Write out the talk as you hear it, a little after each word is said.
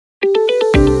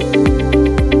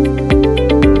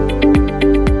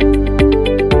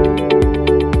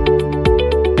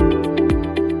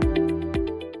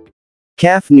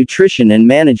Calf Nutrition and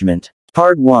Management.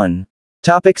 Part 1.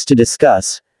 Topics to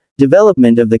discuss.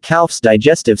 Development of the calf's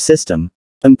digestive system.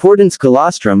 Importance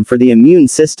colostrum for the immune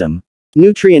system.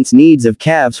 Nutrients needs of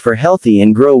calves for healthy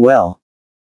and grow well.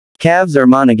 Calves are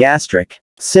monogastric.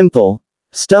 Simple.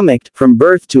 Stomached, from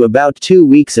birth to about 2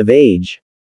 weeks of age.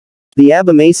 The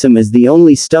abomasum is the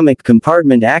only stomach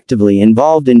compartment actively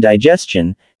involved in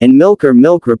digestion, and milk or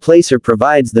milk replacer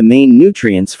provides the main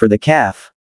nutrients for the calf.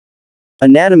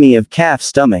 Anatomy of calf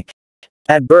stomach.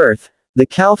 At birth, the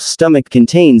calf's stomach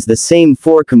contains the same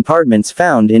 4 compartments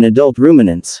found in adult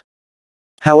ruminants.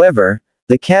 However,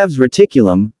 the calf's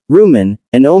reticulum, rumen,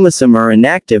 and omasum are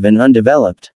inactive and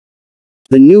undeveloped.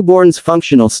 The newborn's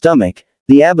functional stomach,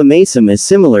 the abomasum, is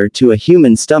similar to a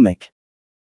human stomach.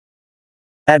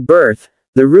 At birth,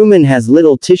 the rumen has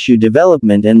little tissue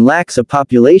development and lacks a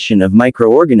population of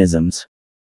microorganisms.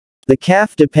 The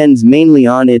calf depends mainly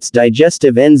on its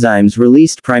digestive enzymes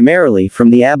released primarily from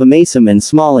the abomasum and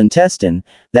small intestine,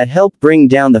 that help bring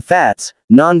down the fats,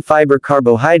 non-fiber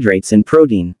carbohydrates and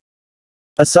protein.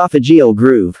 Esophageal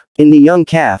groove. In the young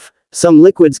calf, some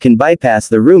liquids can bypass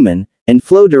the rumen, and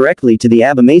flow directly to the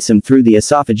abomasum through the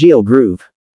esophageal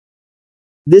groove.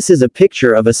 This is a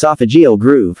picture of esophageal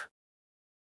groove.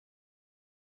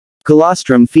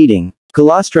 Colostrum feeding.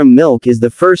 Colostrum milk is the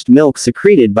first milk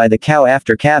secreted by the cow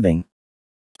after calving.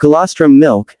 Colostrum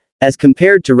milk, as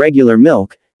compared to regular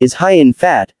milk, is high in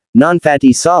fat,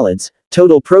 non-fatty solids,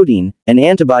 total protein, and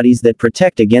antibodies that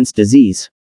protect against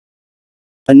disease.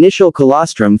 Initial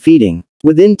colostrum feeding.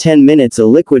 Within 10 minutes a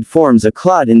liquid forms a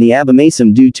clot in the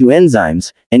abomasum due to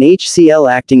enzymes, and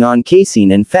HCl acting on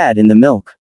casein and fat in the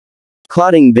milk.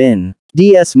 Clotting bin.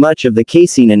 DS much of the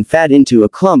casein and fat into a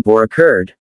clump or a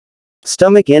curd.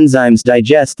 Stomach enzymes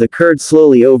digest the curd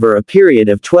slowly over a period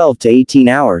of 12 to 18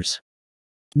 hours.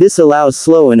 This allows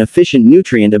slow and efficient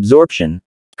nutrient absorption.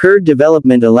 Curd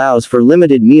development allows for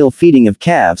limited meal feeding of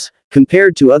calves,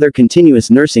 compared to other continuous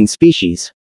nursing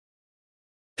species.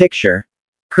 Picture.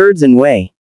 Curds and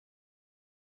whey.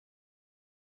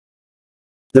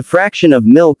 The fraction of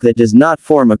milk that does not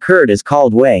form a curd is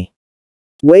called whey.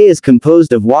 Whey is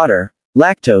composed of water,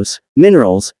 lactose,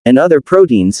 minerals, and other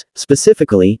proteins,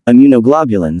 specifically,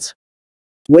 immunoglobulins.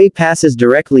 Whey passes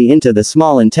directly into the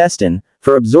small intestine,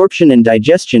 for absorption and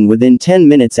digestion within 10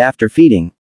 minutes after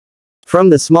feeding. From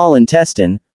the small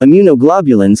intestine,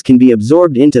 immunoglobulins can be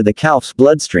absorbed into the calf's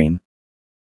bloodstream.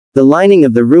 The lining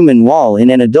of the rumen wall in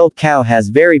an adult cow has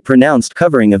very pronounced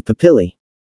covering of papillae.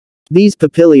 These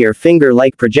papillae are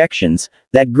finger-like projections,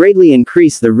 that greatly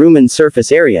increase the rumen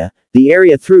surface area, the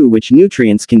area through which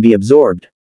nutrients can be absorbed.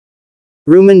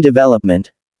 Rumen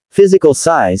development. Physical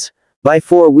size. By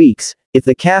 4 weeks, if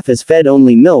the calf is fed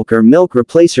only milk or milk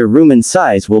replacer, rumen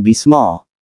size will be small.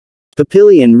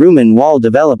 Papillae and rumen wall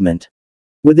development.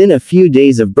 Within a few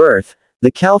days of birth,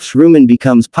 the calf's rumen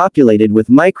becomes populated with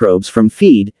microbes from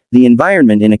feed, the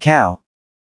environment in a cow.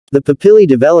 The papillae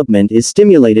development is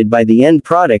stimulated by the end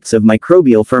products of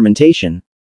microbial fermentation.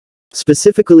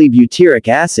 Specifically butyric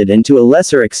acid and to a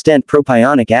lesser extent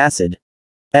propionic acid.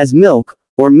 As milk,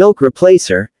 or milk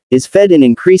replacer, is fed in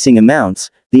increasing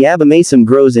amounts, the abomasum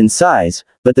grows in size,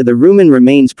 but the rumen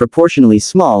remains proportionally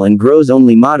small and grows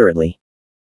only moderately.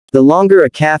 The longer a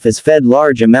calf is fed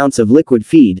large amounts of liquid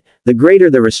feed, the greater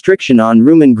the restriction on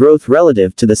rumen growth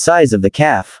relative to the size of the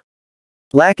calf.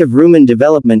 Lack of rumen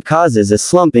development causes a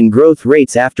slump in growth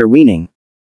rates after weaning.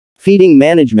 Feeding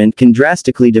management can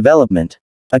drastically development.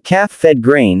 A calf fed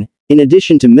grain, in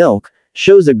addition to milk,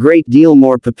 shows a great deal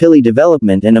more papillae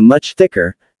development and a much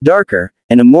thicker, darker,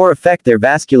 and a more effect their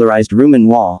vascularized rumen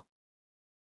wall.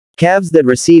 Calves that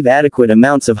receive adequate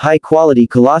amounts of high-quality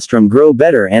colostrum grow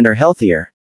better and are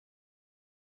healthier.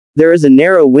 There is a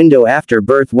narrow window after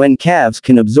birth when calves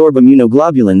can absorb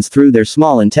immunoglobulins through their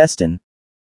small intestine.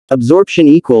 Absorption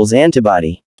equals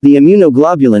antibody. The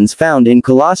immunoglobulins found in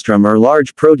colostrum are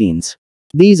large proteins.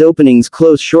 These openings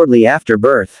close shortly after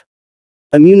birth.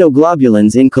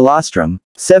 Immunoglobulins in colostrum,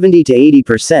 70 to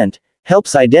 80%,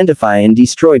 helps identify and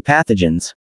destroy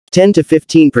pathogens. 10 to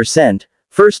 15%,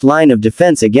 first line of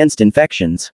defense against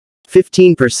infections.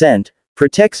 15%,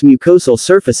 protects mucosal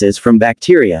surfaces from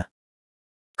bacteria.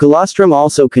 Colostrum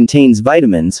also contains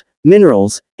vitamins,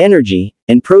 minerals, energy,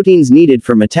 and proteins needed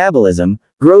for metabolism,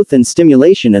 growth and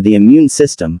stimulation of the immune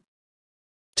system.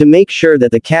 To make sure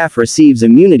that the calf receives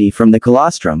immunity from the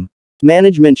colostrum,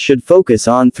 management should focus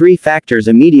on 3 factors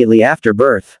immediately after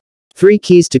birth. 3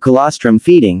 keys to colostrum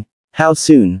feeding: how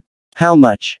soon, how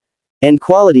much, and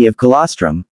quality of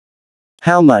colostrum.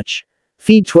 How much?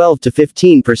 Feed 12 to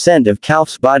 15% of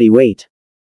calf's body weight.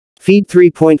 Feed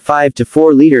 3.5 to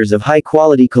 4 liters of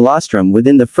high-quality colostrum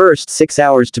within the first 6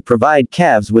 hours to provide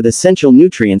calves with essential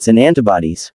nutrients and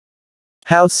antibodies.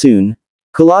 How soon?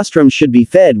 Colostrum should be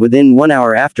fed within 1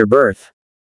 hour after birth.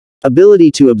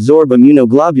 Ability to absorb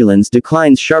immunoglobulins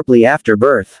declines sharply after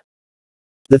birth.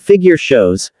 The figure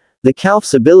shows, the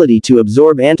calf's ability to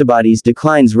absorb antibodies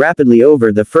declines rapidly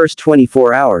over the first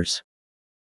 24 hours.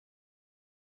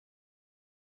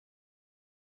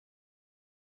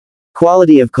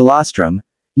 Quality of colostrum.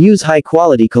 Use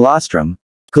high-quality colostrum.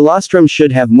 Colostrum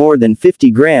should have more than 50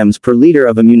 grams per liter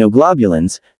of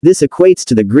immunoglobulins. This equates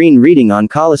to the green reading on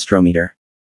colostrometer.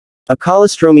 A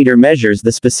colostrometer measures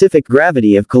the specific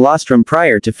gravity of colostrum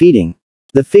prior to feeding.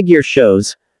 The figure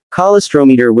shows,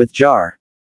 colostrometer with jar.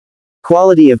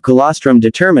 Quality of colostrum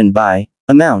determined by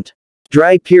amount,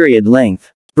 dry period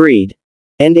length, breed,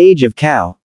 and age of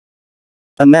cow.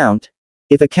 Amount.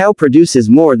 If a cow produces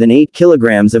more than 8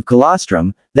 kilograms of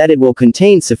colostrum, that it will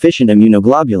contain sufficient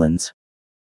immunoglobulins.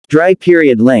 Dry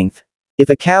period length. If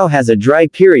a cow has a dry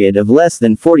period of less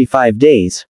than 45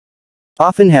 days.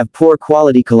 Often have poor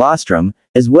quality colostrum,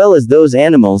 as well as those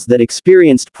animals that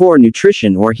experienced poor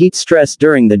nutrition or heat stress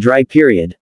during the dry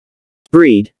period.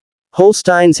 Breed.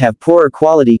 Holsteins have poorer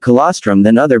quality colostrum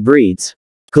than other breeds.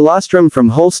 Colostrum from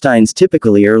Holsteins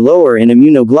typically are lower in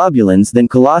immunoglobulins than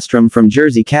colostrum from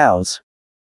Jersey cows.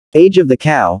 Age of the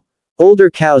cow. Older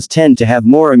cows tend to have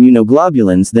more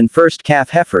immunoglobulins than first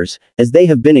calf heifers, as they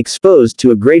have been exposed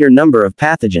to a greater number of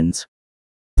pathogens.